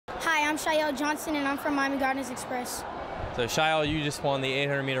I'm Shael Johnson, and I'm from Miami Gardens Express. So Shael, you just won the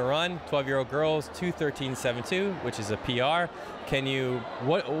 800-meter run, 12-year-old girls, 2:13.72, which is a PR.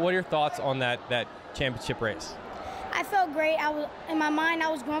 What are your thoughts on that championship race? I felt great. In my mind, I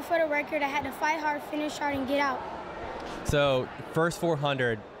was going for the record. I had to fight hard, finish hard, and get out. So first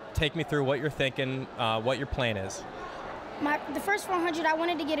 400, take me through what you're thinking, what your plan is. The first 400, I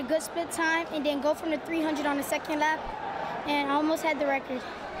wanted to get a good split time and then go from the 300 on the second lap, and I almost had the record.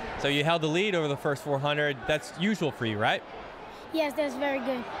 So you held the lead over the first 400. That's usual for you, right? Yes, that's very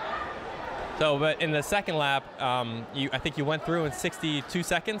good. So, but in the second lap, I think you went through in 62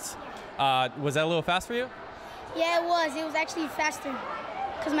 seconds. Was that a little fast for you? Yeah, it was. It was actually faster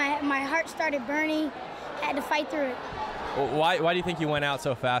because my heart started burning. I had to fight through it. Well, why do you think you went out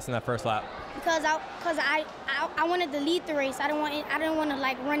so fast in that first lap? Because I wanted to lead the race. I didn't want to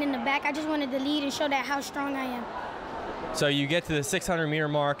like run in the back. I just wanted to lead and show that how strong I am. So you get to the 600-meter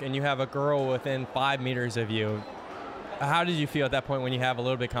mark and you have a girl within 5 meters of you. How did you feel at that point when you have a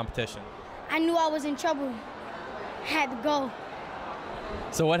little bit of competition? I knew I was in trouble. I had to go.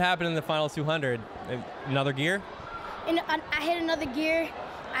 So what happened in the final 200? Another gear? And I hit another gear.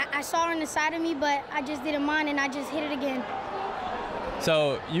 I saw her on the side of me, but I just didn't mind, and I just hit it again.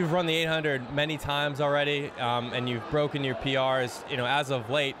 So you've run the 800 many times already, and you've broken your PRs. As of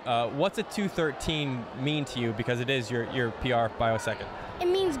late, what's a 2:13 mean to you? Because it is your PR by a second. It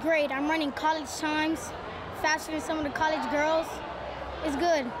means great. I'm running college times, faster than some of the college girls. It's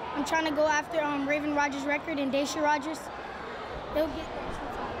good. I'm trying to go after Raevyn Rogers' record and Daisha Rogers. They'll get there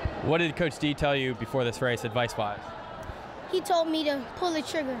sometime. What did Coach D tell you before this race, advice-wise? He told me to pull the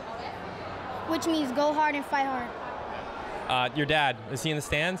trigger, which means go hard and fight hard. Your dad, is he in the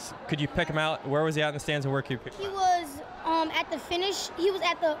stands? Could you pick him out? Where was he out in the stands, and where could you pick him out? He was at the finish. He was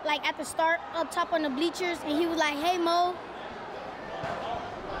at the start up top on the bleachers, and he was like, "Hey Mo."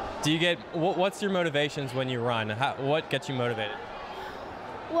 Do you get what's your motivations when you run? What gets you motivated?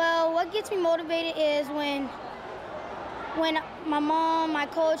 Well, what gets me motivated is when my mom, my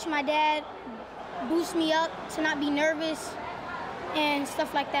coach, my dad boost me up to not be nervous and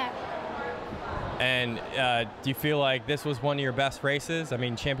stuff like that. And do you feel like this was one of your best races? I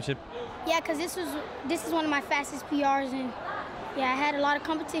mean, championship? Yeah, because this is one of my fastest PRs, and yeah, I had a lot of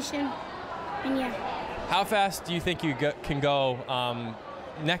competition, and yeah. How fast do you think you can go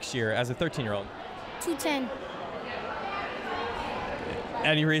next year as a 13-year-old? 2:10.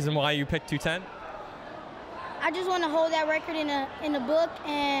 Any reason why you picked 2:10? I just want to hold that record in a book,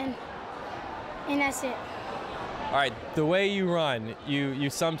 and that's it. All right, the way you run, you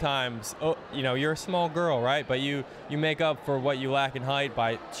sometimes, you're a small girl, right? But you make up for what you lack in height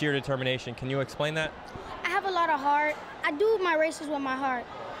by sheer determination. Can you explain that? I have a lot of heart. I do my races with my heart.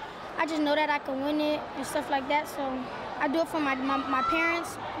 I just know that I can win it and stuff like that, so I do it for my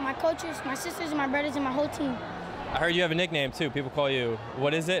parents, my coaches, my sisters, and my brothers, and my whole team. I heard you have a nickname too. People call you,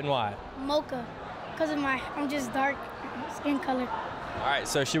 what is it and why? Mocha, because I'm just dark skin color. All right,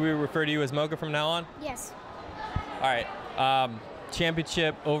 so should we refer to you as Mocha from now on? Yes. All right,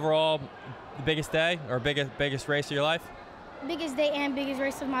 championship overall, the biggest day or biggest race of your life? Biggest day and biggest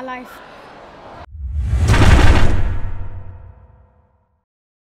race of my life.